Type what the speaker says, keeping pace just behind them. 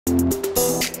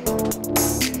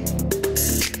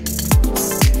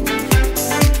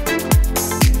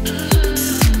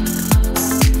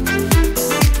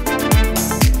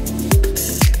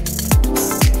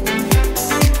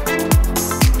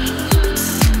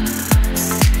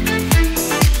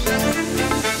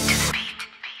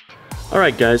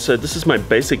Alright guys, so this is my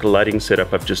basic lighting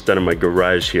setup I've just done in my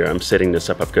garage here. I'm setting this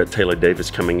up. I've got Taylor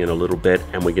Davis coming in a little bit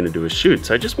and we're going to do a shoot.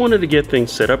 So I just wanted to get things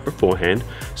set up beforehand.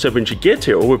 So when she gets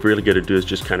here, all we've really got to do is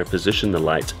just kind of position the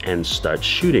lights and start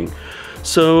shooting.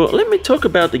 So let me talk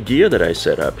about the gear that I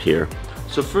set up here.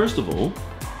 So first of all,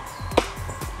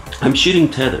 I'm shooting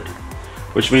tethered,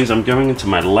 which means I'm going into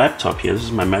my laptop here. This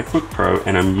is my MacBook Pro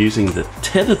and I'm using the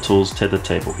Tether Tools tether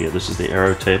table here. This is the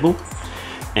Aero table.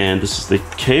 And this is the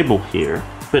cable here,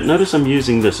 but notice I'm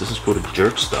using this. This is called a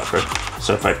jerk stopper.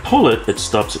 So if I pull it, it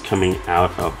stops it coming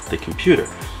out of the computer.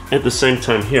 At the same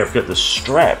time here, I've got this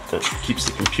strap that keeps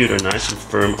the computer nice and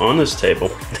firm on this table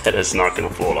that is not going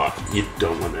to fall off. You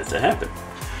don't want that to happen.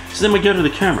 So then we go to the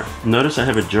camera. Notice I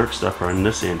have a jerk stopper on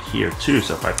this end here too,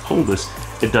 so if I pull this,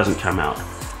 it doesn't come out.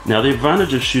 Now the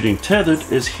advantage of shooting tethered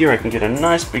is here I can get a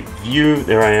nice big view.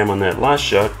 There I am on that last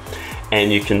shot. And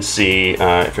you can see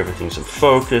if everything's in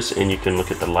focus, and you can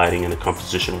look at the lighting and the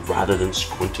composition rather than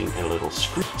squinting at a little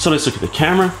screen. So let's look at the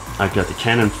camera. I've got the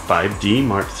Canon 5D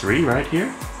Mark III right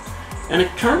here. And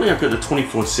currently I've got the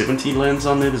 24-70 lens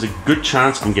on there. There's a good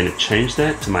chance I'm gonna change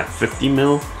that to my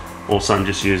 50mm. Also, I'm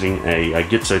just using a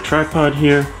Gitzo tripod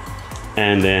here.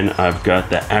 And then I've got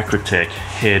the Acratech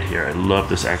head here. I love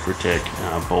this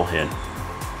Acratech ball head.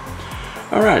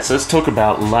 Alright, so let's talk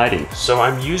about lighting. So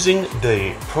I'm using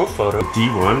the Profoto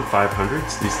D1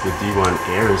 500s. These are the D1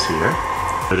 Airs here.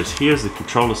 Notice here's the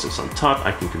control assist on top.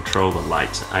 I can control the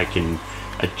lights. I can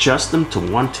adjust them to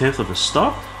 1/10 of a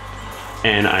stop.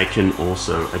 And I can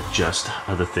also adjust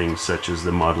other things such as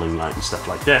the modeling light and stuff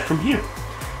like that from here.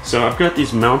 So I've got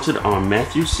these mounted on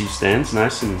Matthew C-stands,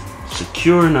 nice and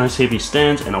secure, nice heavy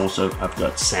stands, and also I've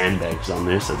got sandbags on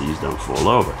there so these don't fall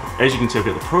over. As you can see, I've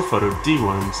got the Profoto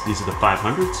D1s, these are the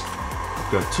 500s.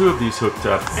 I've got 2 of these hooked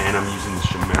up and I'm using the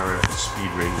Shimera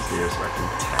speed rings there so I can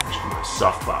attach my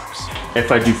softbox.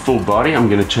 If I do full body, I'm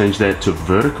going to change that to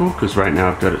vertical because right now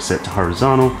I've got it set to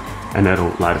horizontal and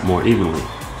that'll light it more evenly.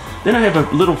 Then I have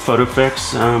a little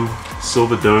PhotoFX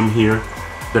silver dome here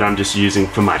that I'm just using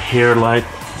for my hair light.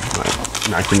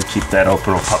 And I can keep that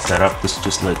open or pop that up. This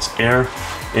just lets air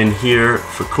in here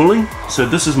for cooling. So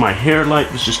this is my hair light.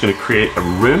 It's just going to create a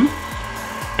rim.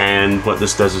 And what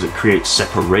this does is it creates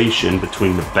separation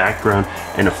between the background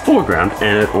and the foreground.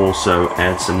 And it also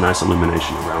adds some nice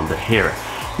illumination around the hair.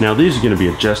 Now these are going to be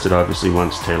adjusted obviously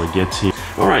once Taylor gets here.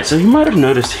 Alright, so you might have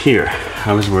noticed here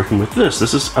I was working with this.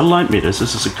 This is a light meter. This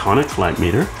is a Conic light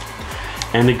meter.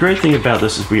 And the great thing about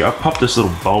this is I pop this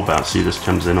little bulb out. See, this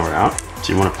comes in or out.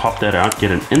 So you want to pop that out,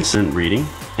 get an instant reading,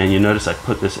 and you notice I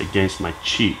put this against my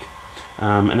cheek.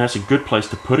 And that's a good place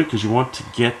to put it because you want to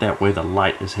get that where the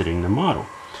light is hitting the model.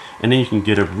 And then you can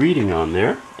get a reading on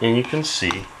there, and you can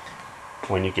see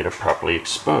when you get it properly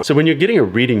exposed. So when you're getting a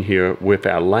reading here with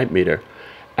our light meter,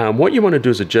 what you want to do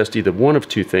is adjust either one of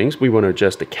 2 things. We want to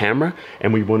adjust the camera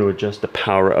and we want to adjust the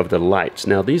power of the lights.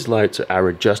 Now these lights are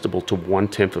adjustable to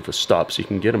 1/10 of a stop, so you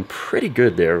can get them pretty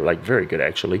good there, like very good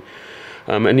actually.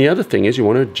 And the other thing is you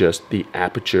want to adjust the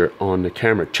aperture on the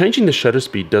camera. Changing the shutter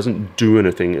speed doesn't do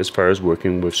anything as far as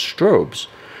working with strobes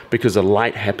because the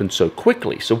light happens so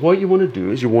quickly. So what you want to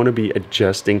do is you want to be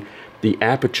adjusting the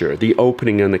aperture, the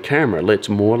opening on the camera lets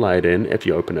more light in. If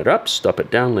you open it up, stop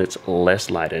it down, lets less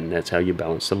light in. That's how you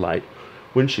balance the light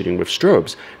when shooting with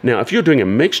strobes. Now, if you're doing a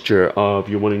mixture of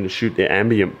you're wanting to shoot the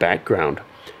ambient background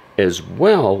as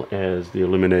well as the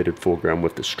illuminated foreground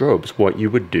with the strobes, what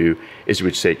you would do is you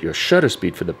would set your shutter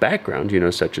speed for the background, you know,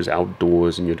 such as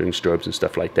outdoors and you're doing strobes and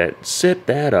stuff like that. Set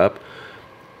that up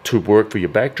to work for your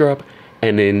backdrop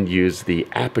and then use the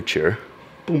aperture,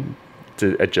 boom,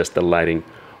 to adjust the lighting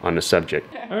on the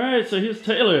subject. All right, so here's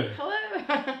Taylor.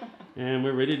 Hello. And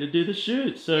we're ready to do the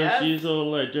shoot. So yep. She's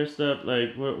all dressed up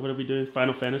like, what are we doing?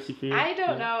 Final Fantasy for you? I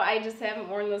don't know. I just haven't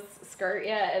worn this skirt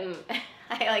yet, and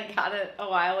I got it a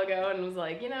while ago and was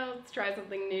like, you know, let's try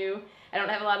something new. I don't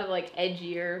have a lot of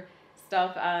edgier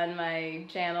stuff on my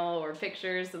channel or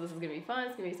pictures, so this is gonna be fun.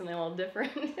 It's gonna be something a little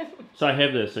different. So I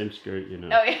have that same skirt, you know.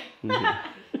 Oh yeah.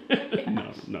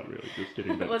 No, not really. Just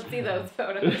kidding. Let's see those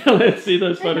photos. Let's see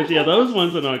those photos. Yeah, those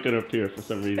ones are not going to appear for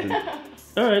some reason.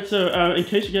 All right, so in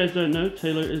case you guys don't know,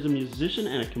 Taylor is a musician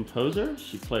and a composer.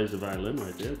 She plays the violin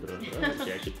right there, but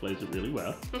she actually plays it really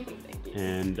well. Thank you.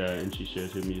 And she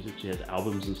shares her music. She has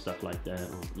albums and stuff like that.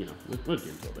 You know, we'll get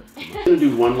into it. I'm going to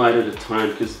do one light at a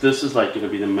time because this is going to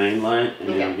be the main light, and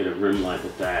then I'll get a rim light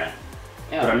with that.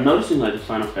 But I'm noticing the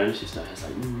Final Fantasy stuff has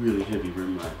really heavy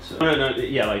rim lights. So. No,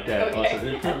 yeah, like that. Okay. Awesome.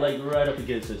 And it kind of right up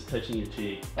against it, it's touching your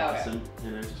cheek. Awesome. Okay.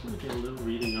 And I just want to get a little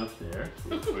reading off there,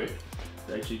 real quick.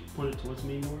 Actually, point it towards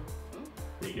me more.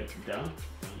 There you go. Down.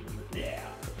 Yeah.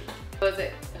 Perfect. Was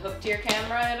it hooked to your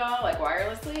camera at all, like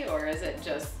wirelessly, or is it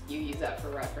just you use that for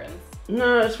reference?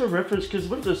 No, it's for reference because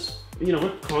with this, you know,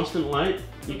 with constant light,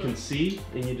 you can see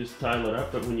and you just tile it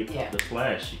up. But when you pop the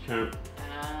flash, you can't.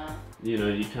 You know,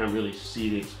 you can't really see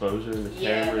the exposure in the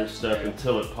camera and stuff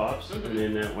until it pops, and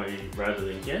then that way, rather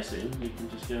than guessing, you can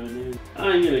just go in there.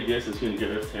 I'm gonna guess it's gonna get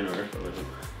F10 or F11,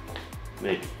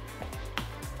 maybe.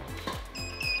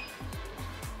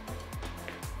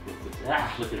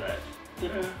 Ah, look at that.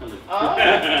 Oh, all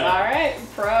right,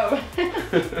 pro.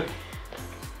 Okay,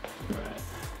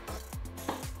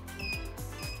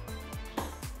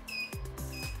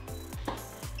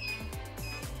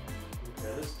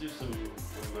 let's do some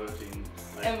emoting.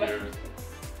 Like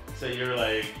so you're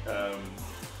like,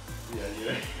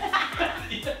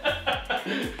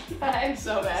 I'm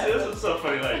so bad. See, this is so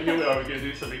funny. Like, here we are, we're gonna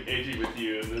do something edgy with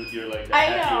you, and then you're like the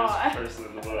happiest person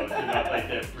in the world. You're not like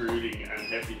that brooding,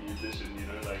 unhappy musician, you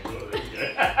know, like, oh, there you go.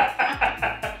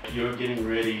 You're getting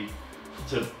ready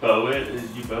to bow it.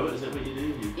 You bow it? Is that what you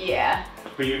do? Yeah.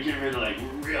 But you're getting ready to like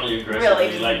really aggressively.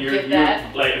 Really, like you're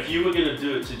like if you were gonna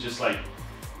do it to just like,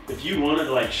 if you wanted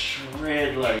to like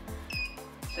shred like.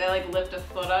 Should I like lift a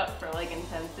foot up for like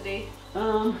intensity?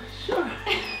 Sure.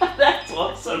 That's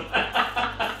awesome.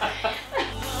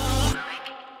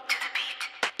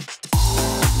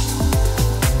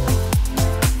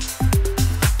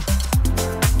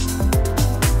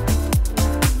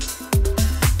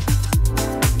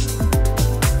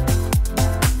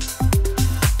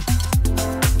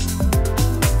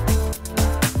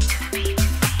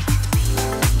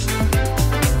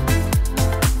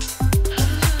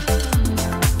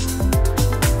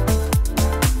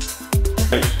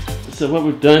 So what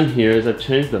we've done here is I've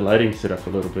changed the lighting setup a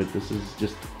little bit. This is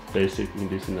just basic. You can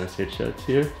do some nice headshots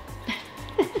here.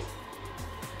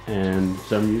 And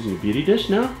so I'm using a beauty dish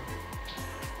now.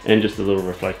 And just a little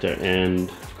reflector.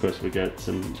 And of course we got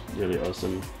some really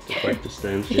awesome reflector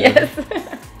stands here. Yes.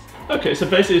 Okay, so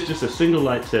basically it's just a single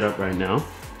light setup right now.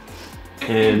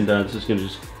 And this is going to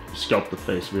just sculpt the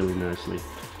face really nicely.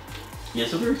 Yeah,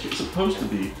 so it's supposed to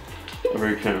be a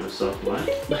very kind of a soft light.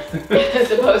 It's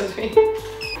supposed to be.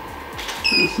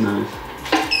 That's nice.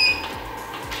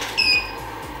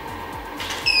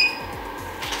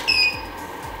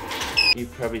 You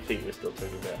probably think we're still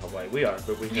talking about Hawaii. We are,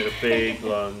 but we had a big,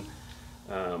 long,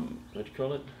 what do you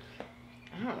call it?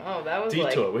 I don't know, that was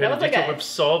detour. like... We had a detour. Like We've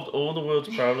solved all the world's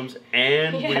problems,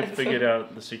 and yes. we've figured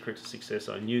out the secret to success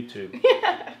on YouTube,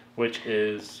 which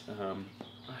is,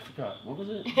 I forgot, what was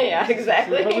it? Yeah,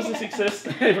 exactly. What was the success?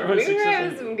 We were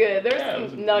having some good.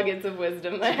 There's some nuggets of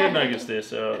wisdom there. Some good nuggets there.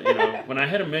 So, you know, when I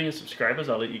had 1 million subscribers,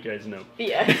 I'll let you guys know.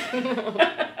 Yeah.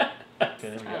 Okay,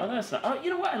 there we go. Oh, that's not. Oh, you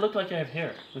know what? I look like I have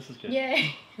hair. This is good.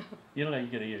 Yay. You know, like you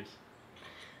get ears.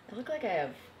 I look like I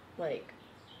have, like...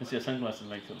 You see, sunglasses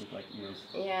makes it look like ears.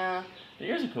 Yeah. The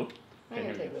ears are cool. I'm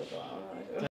gonna take those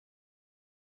off.